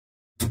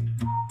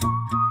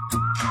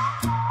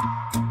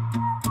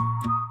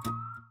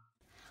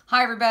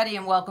Hi everybody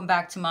and welcome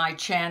back to my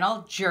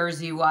channel,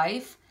 Jersey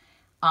Wife.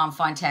 I'm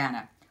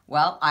Fontana.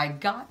 Well, I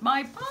got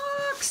my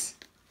box.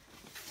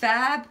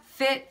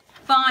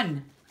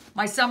 Fabfitfun.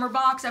 My summer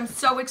box. I'm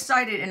so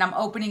excited and I'm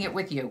opening it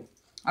with you.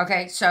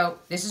 Okay, so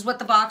this is what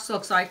the box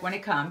looks like when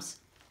it comes.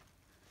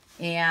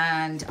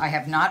 And I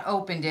have not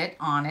opened it,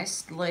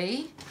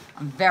 honestly.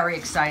 I'm very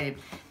excited.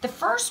 The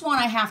first one,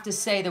 I have to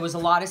say, there was a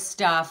lot of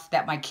stuff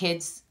that my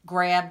kids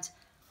grabbed.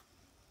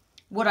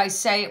 Would I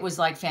say it was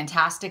like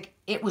fantastic?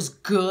 It was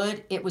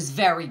good. It was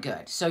very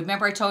good. So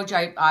remember I told you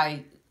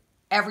I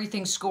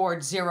everything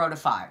scored 0 to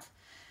 5.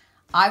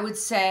 I would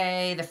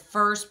say the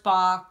first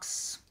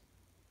box,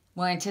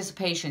 well,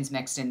 anticipation's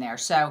mixed in there.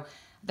 So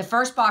the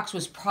first box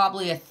was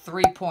probably a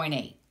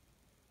 3.8.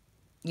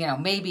 You know,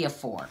 maybe a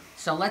 4.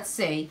 So let's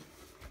see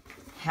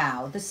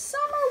how the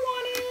summer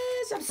one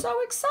is. I'm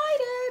so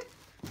excited.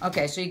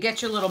 Okay, so you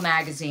get your little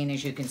magazine,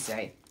 as you can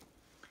see.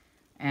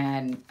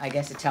 And I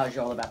guess it tells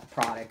you all about the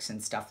products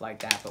and stuff like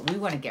that. But we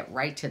want to get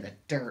right to the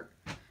dirt.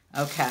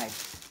 Okay.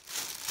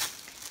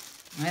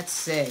 Let's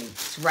see.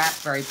 It's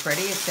wrapped very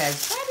pretty. It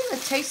says,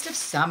 fabulous taste of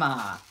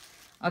summer.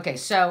 Okay,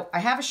 so I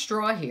have a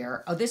straw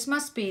here. Oh, this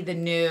must be the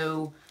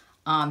new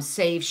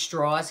Save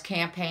Straws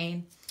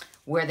campaign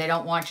where they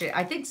don't want you.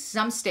 I think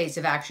some states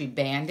have actually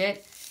banned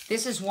it.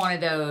 This is one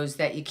of those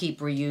that you keep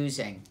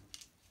reusing.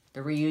 The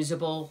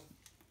reusable,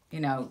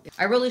 you know.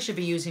 I really should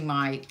be using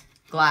my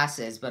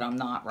glasses, but I'm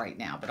not right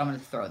now, but I'm going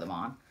to throw them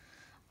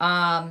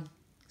on.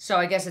 So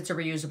I guess it's a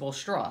reusable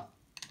straw.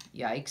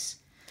 Yikes.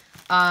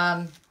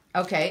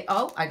 Okay.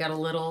 Oh, I got a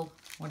little,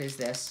 what is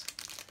this?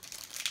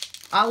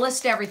 I'll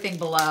list everything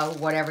below,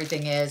 what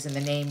everything is and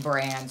the name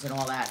brands and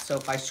all that. So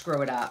if I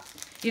screw it up,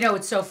 you know,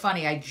 it's so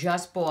funny. I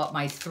just bought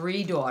my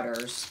 3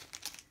 daughters,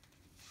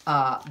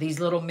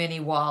 these little mini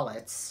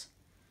wallets.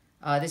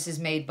 This is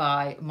made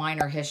by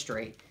Minor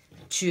History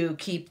to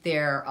keep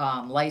their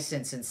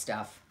license and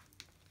stuff.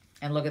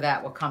 And look at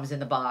that, what comes in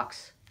the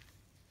box.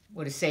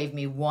 Would have saved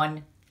me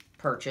 1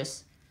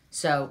 purchase.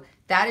 So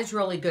that is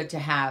really good to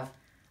have.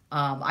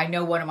 I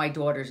know one of my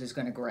daughters is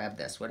going to grab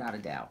this, without a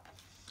doubt.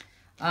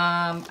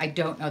 I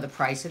don't know the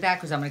price of that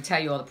because I'm going to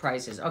tell you all the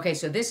prices. Okay,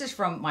 so this is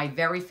from my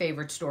very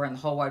favorite store in the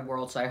whole wide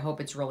world, so I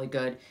hope it's really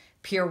good.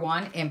 Pier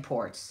 1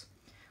 Imports.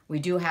 We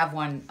do have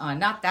one,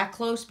 not that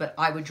close, but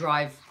I would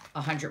drive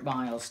 100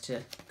 miles to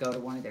go to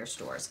one of their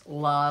stores.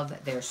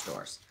 Love their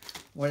stores.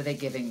 What are they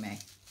giving me?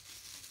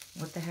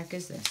 What the heck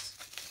is this?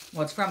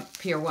 Well, it's from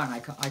Pier 1. I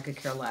could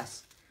care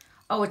less.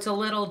 Oh, it's a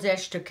little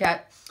dish to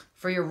cut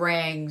for your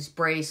rings,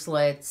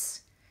 bracelets,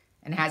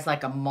 and has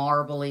like a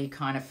marbly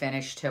kind of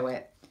finish to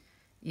it.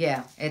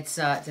 Yeah, it's,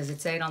 does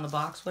it say it on the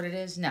box what it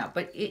is? No,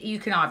 but you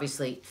can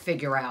obviously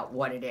figure out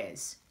what it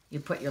is. You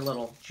put your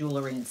little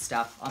jewelry and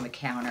stuff on the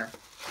counter.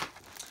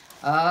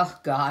 Oh,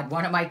 God,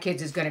 one of my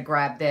kids is going to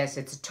grab this.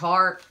 It's a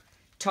Tarte.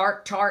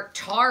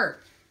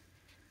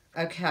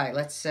 Okay,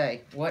 let's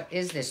see. What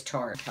is this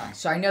Tarte? Okay,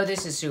 so I know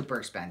this is super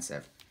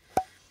expensive.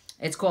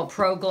 It's called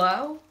Pro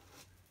Glow.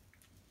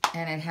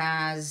 And it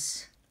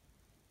has,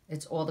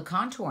 it's all the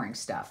contouring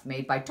stuff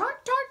made by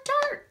Tarte.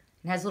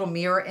 It has a little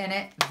mirror in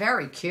it.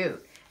 Very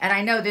cute. And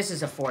I know this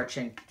is a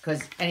fortune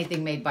because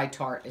anything made by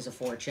Tarte is a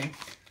fortune.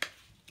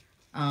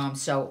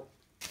 So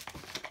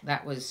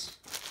that was,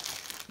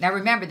 now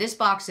remember this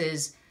box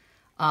is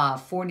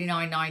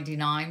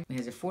 $49.99.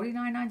 Is it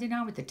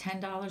 $49.99 with the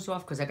 $10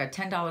 off? Because I got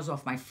 $10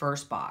 off my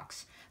first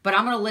box. But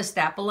I'm going to list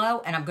that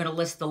below, and I'm going to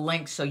list the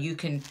link so you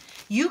can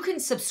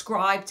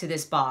subscribe to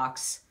this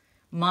box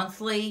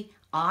monthly.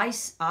 I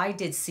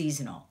did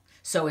seasonal,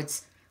 so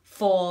it's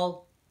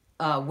fall,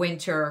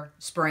 winter,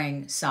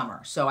 spring,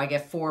 summer. So I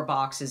get 4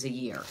 boxes a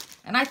year,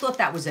 and I thought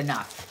that was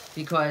enough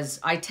because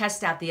I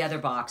test out the other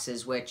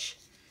boxes, which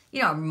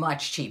you know are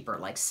much cheaper,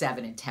 like $7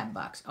 and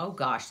 $10. Oh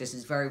gosh, this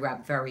is very,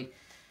 what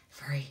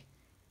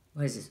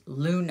is this?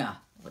 Luna.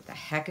 What the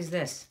heck is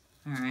this?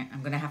 All right, I'm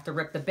going to have to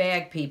rip the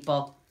bag,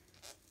 people.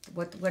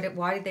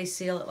 Why did they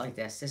seal it like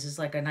this? This is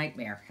like a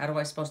nightmare. How do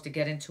I supposed to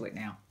get into it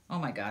now? Oh,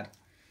 my God.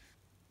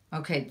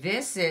 Okay,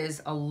 this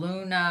is a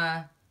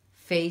Luna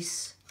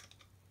face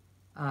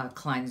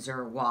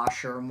cleanser,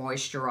 washer,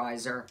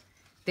 moisturizer.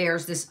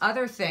 There's this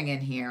other thing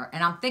in here,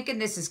 and I'm thinking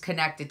this is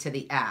connected to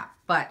the app,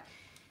 but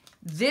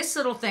this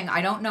little thing,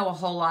 I don't know a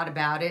whole lot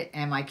about it,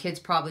 and my kids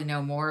probably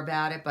know more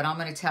about it, but I'm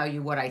going to tell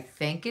you what I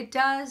think it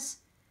does.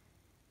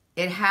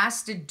 It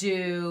has to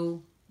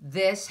do,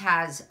 this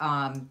has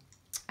an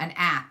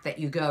app that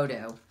you go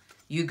to.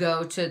 You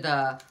go to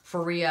the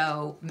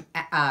Foreo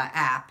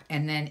app,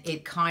 and then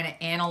it kind of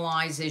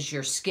analyzes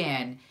your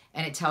skin,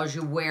 and it tells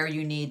you where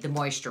you need the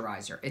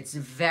moisturizer. It's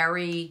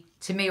very,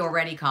 to me,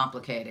 already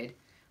complicated,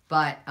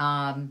 but,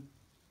 and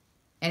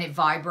it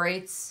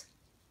vibrates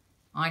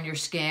on your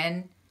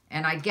skin.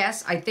 And I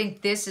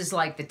think this is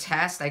like the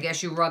test. I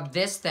guess you rub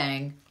this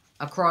thing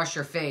across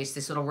your face,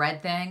 this little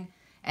red thing,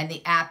 and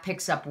the app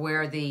picks up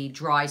where the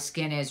dry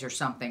skin is or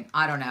something.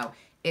 I don't know.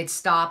 It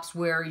stops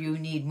where you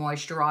need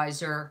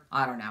moisturizer.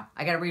 I don't know.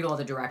 I got to read all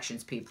the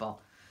directions,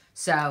 people.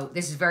 So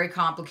this is very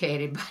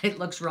complicated, but it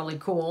looks really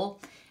cool.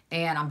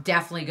 And I'm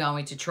definitely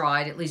going to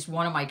try it. At least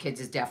one of my kids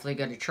is definitely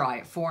going to try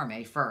it for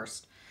me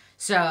first.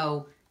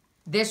 So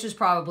this was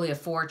probably a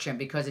fortune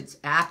because it's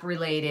app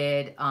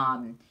related.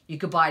 You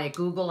could buy it at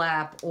Google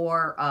app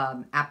or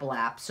Apple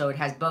app. So it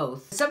has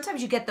both.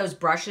 Sometimes you get those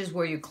brushes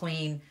where you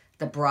clean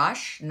the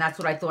brush. And that's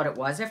what I thought it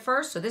was at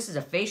first. So this is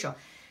a facial.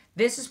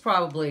 This is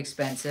probably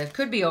expensive.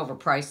 Could be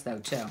overpriced though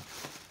too.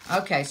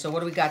 Okay, so what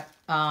do we got?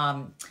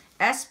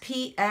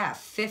 SPF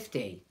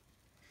 50.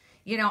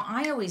 You know,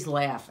 I always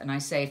laugh and I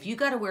say, if you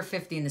got to wear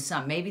 50 in the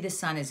sun, maybe the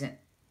sun isn't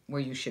where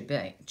you should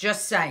be.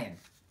 Just saying.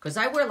 Because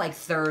I wear like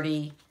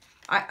 30.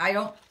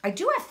 I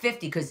do have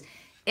 50 because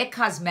It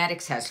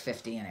Cosmetics has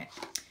 50 in it.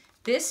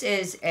 This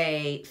is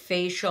a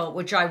facial,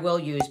 which I will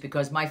use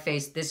because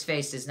this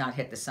face does not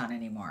hit the sun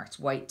anymore. It's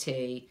white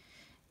tea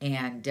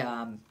and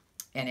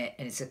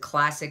it's a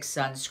classic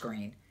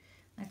sunscreen.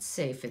 Let's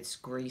see if it's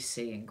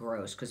greasy and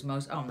gross because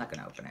I'm not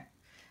going to open it.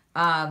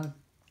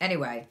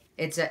 Anyway,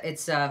 it's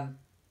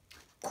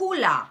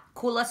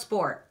Coola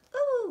Sport.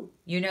 Ooh.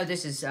 You know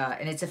this is,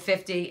 and it's a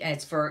 50 and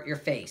it's for your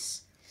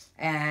face.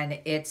 And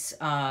it's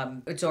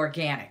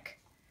organic.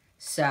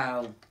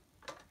 So,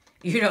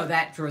 you know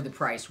that drew the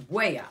price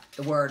way up.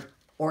 The word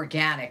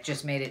organic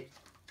just made it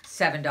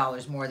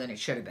 $7 more than it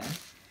should have been.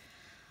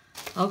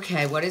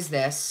 Okay, what is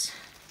this?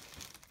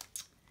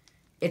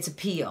 It's a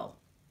peel.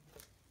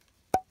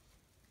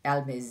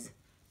 Elemis.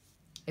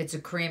 It's a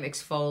cream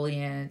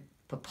exfoliant,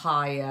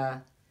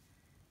 papaya.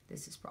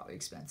 This is probably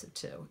expensive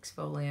too.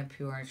 Exfoliant,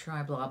 pure, and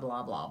try, blah,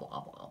 blah, blah,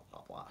 blah, blah,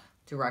 blah, blah.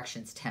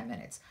 Directions, 10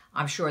 minutes.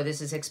 I'm sure this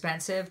is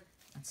expensive.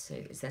 Let's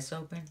see, is this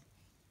open?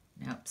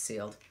 Nope,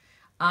 sealed.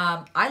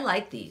 I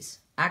like these.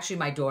 Actually,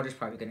 my daughter's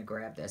probably going to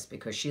grab this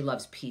because she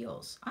loves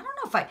peels. I don't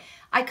know if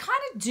I kind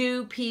of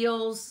do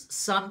peels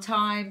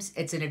sometimes.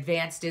 It's an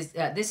advanced,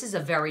 this is a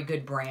very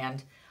good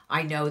brand.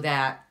 I know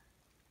that.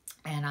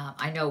 And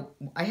I know,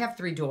 I have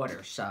 3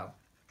 daughters, so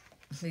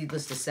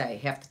needless to say,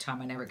 half the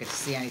time I never get to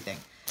see anything.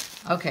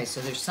 Okay, so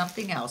there's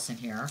something else in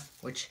here,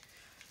 which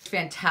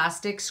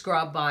fantastic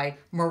scrub by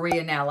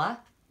Marianella,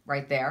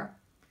 right there.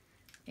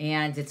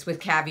 And it's with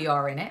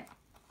Caviar in it.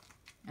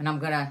 And I'm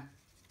going to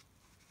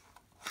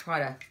try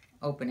to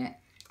open it.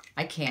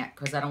 I can't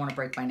because I don't want to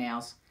break my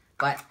nails.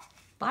 But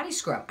body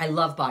scrub. I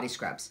love body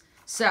scrubs.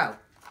 So,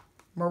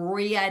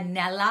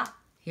 Marianella,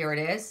 here it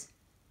is.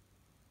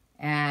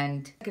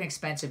 And an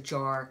expensive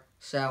jar,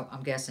 so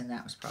I'm guessing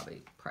that was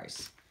probably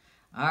price.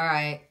 All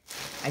right,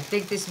 I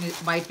think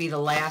this might be the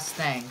last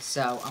thing,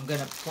 so I'm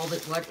gonna pull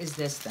it. What is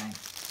this thing?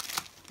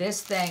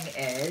 This thing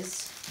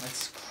is,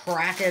 let's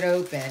crack it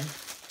open.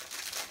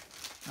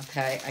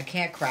 Okay, I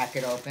can't crack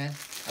it open.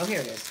 Oh,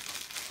 here it is.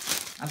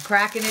 I'm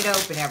cracking it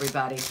open,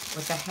 everybody.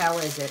 What the hell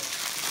is it?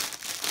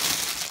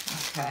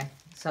 Okay,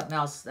 something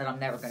else that I'm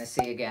never gonna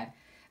see again.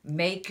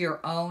 Make your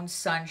own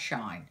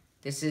sunshine.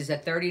 This is a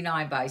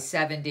 39 by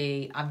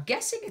 70. I'm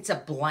guessing it's a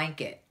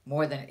blanket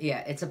more than, yeah,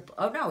 it's a,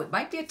 oh no, it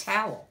might be a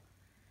towel.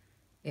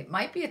 It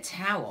might be a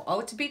towel. Oh,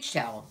 it's a beach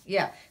towel.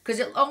 Yeah, because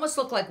it almost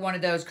looked like one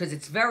of those because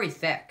it's very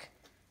thick.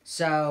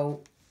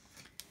 So,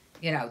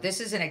 you know, this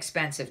is an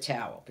expensive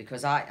towel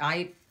because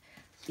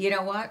you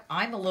know what?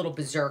 I'm a little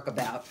berserk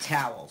about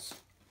towels.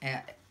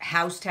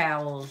 House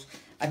towels.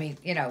 I mean,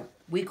 you know,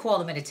 we call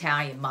them in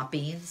Italian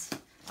moppines.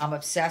 I'm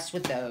obsessed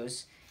with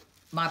those.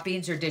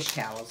 Moppines are dish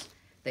towels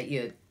that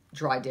you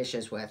dry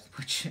dishes with,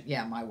 which,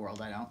 yeah, in my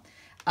world, I don't.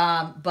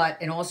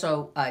 And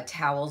also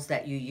towels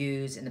that you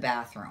use in the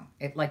bathroom.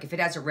 Like if it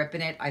has a rip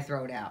in it, I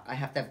throw it out. I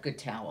have to have good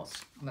towels.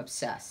 I'm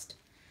obsessed.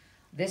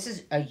 This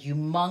is a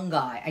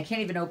humongous. I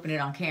can't even open it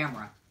on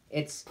camera.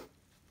 It's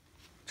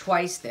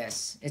twice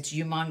this. It's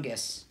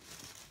humongous.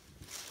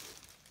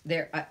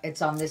 There,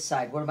 it's on this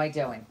side. What am I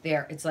doing?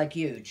 There, it's like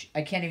huge.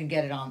 I can't even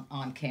get it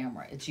on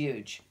camera. It's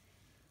huge.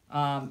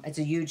 It's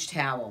a huge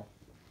towel.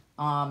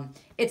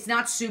 It's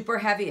not super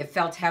heavy. It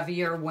felt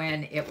heavier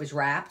when it was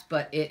wrapped,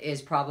 but it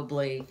is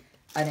probably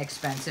an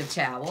expensive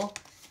towel.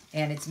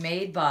 And it's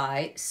made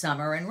by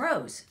Summer and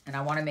Rose. And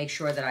I want to make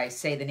sure that I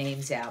say the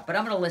names out, but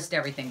I'm going to list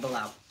everything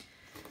below.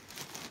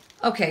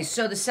 Okay,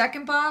 so the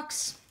second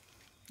box,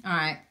 all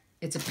right,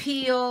 it's a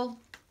peel,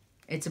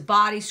 it's a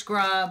body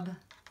scrub,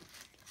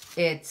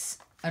 it's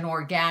an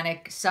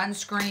organic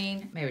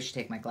sunscreen. Maybe I should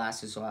take my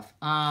glasses off.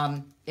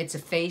 It's a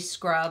face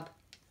scrub.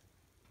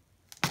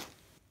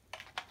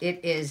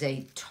 It is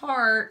a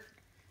Tarte,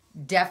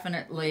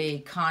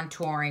 definitely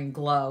contouring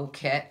glow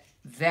kit.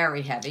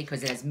 Very heavy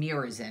because it has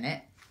mirrors in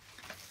it.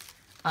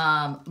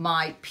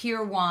 My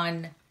Pier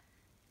 1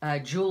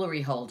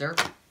 jewelry holder,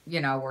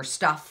 you know, or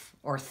stuff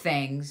or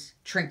things,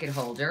 trinket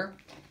holder.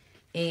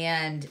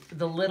 And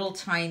the little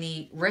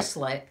tiny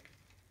wristlet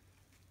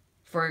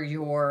for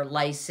your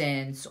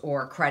license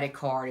or credit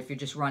card if you're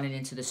just running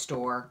into the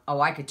store.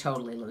 Oh, I could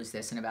totally lose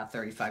this in about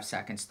 35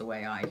 seconds the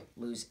way I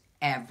lose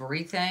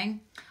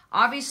everything.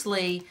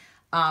 Obviously,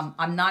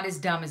 I'm not as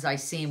dumb as I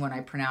seem when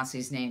I pronounce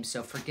these names,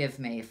 so forgive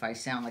me if I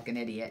sound like an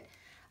idiot.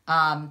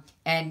 And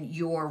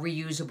your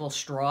reusable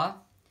straw,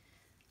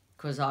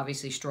 because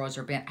obviously straws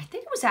are banned. I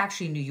think it was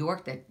actually New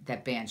York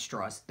that banned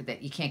straws,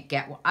 that you can't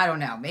get. Well, I don't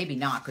know, maybe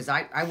not, because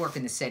I work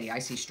in the city. I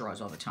see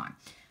straws all the time.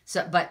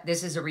 So, but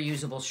this is a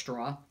reusable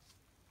straw.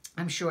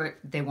 I'm sure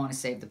they want to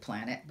save the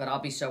planet, but I'll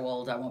be so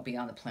old I won't be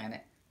on the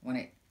planet when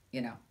it,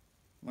 you know,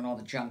 when all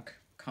the junk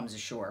comes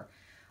ashore.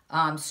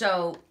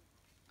 So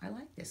I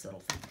like this little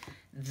thing.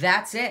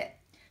 That's it.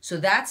 So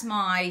that's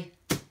my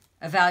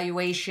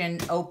evaluation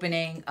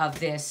opening of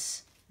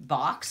this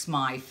box,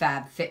 my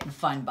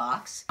Fabfitfun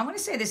box. I'm going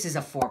to say this is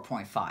a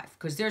 4.5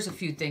 because there's a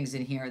few things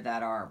in here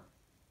that are,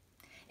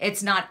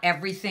 it's not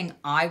everything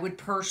I would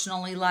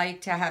personally like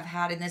to have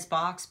had in this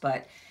box,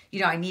 but, you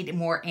know, I need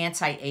more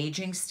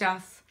anti-aging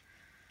stuff.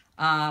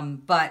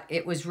 But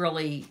it was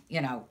really,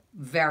 you know,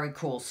 very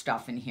cool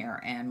stuff in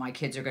here, and my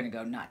kids are going to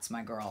go nuts,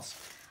 my girls.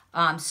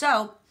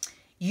 So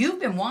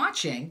you've been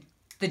watching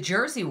The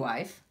Jersey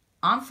Wife.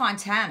 I'm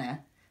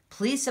Fontana.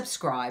 Please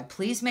subscribe.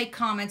 Please make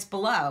comments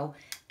below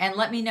and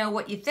let me know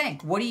what you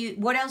think.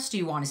 What else do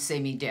you want to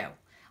see me do?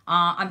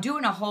 I'm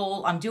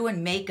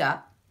doing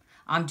makeup.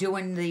 I'm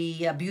doing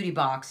the beauty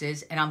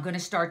boxes, and I'm going to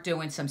start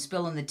doing some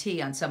spilling the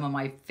tea on some of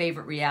my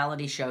favorite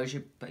reality shows.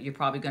 You're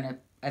probably going to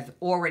have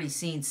already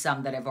seen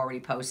some that I've already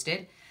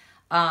posted.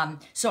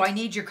 So I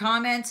need your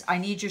comments. I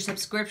need your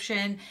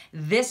subscription.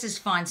 This is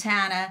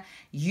Fontana.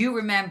 You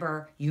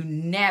remember, you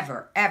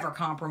never, ever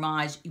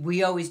compromise.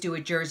 We always do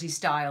it Jersey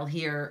style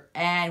here,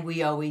 and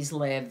we always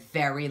live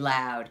very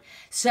loud.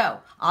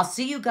 So I'll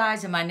see you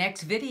guys in my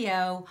next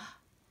video.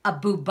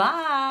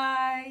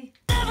 Boo-bye.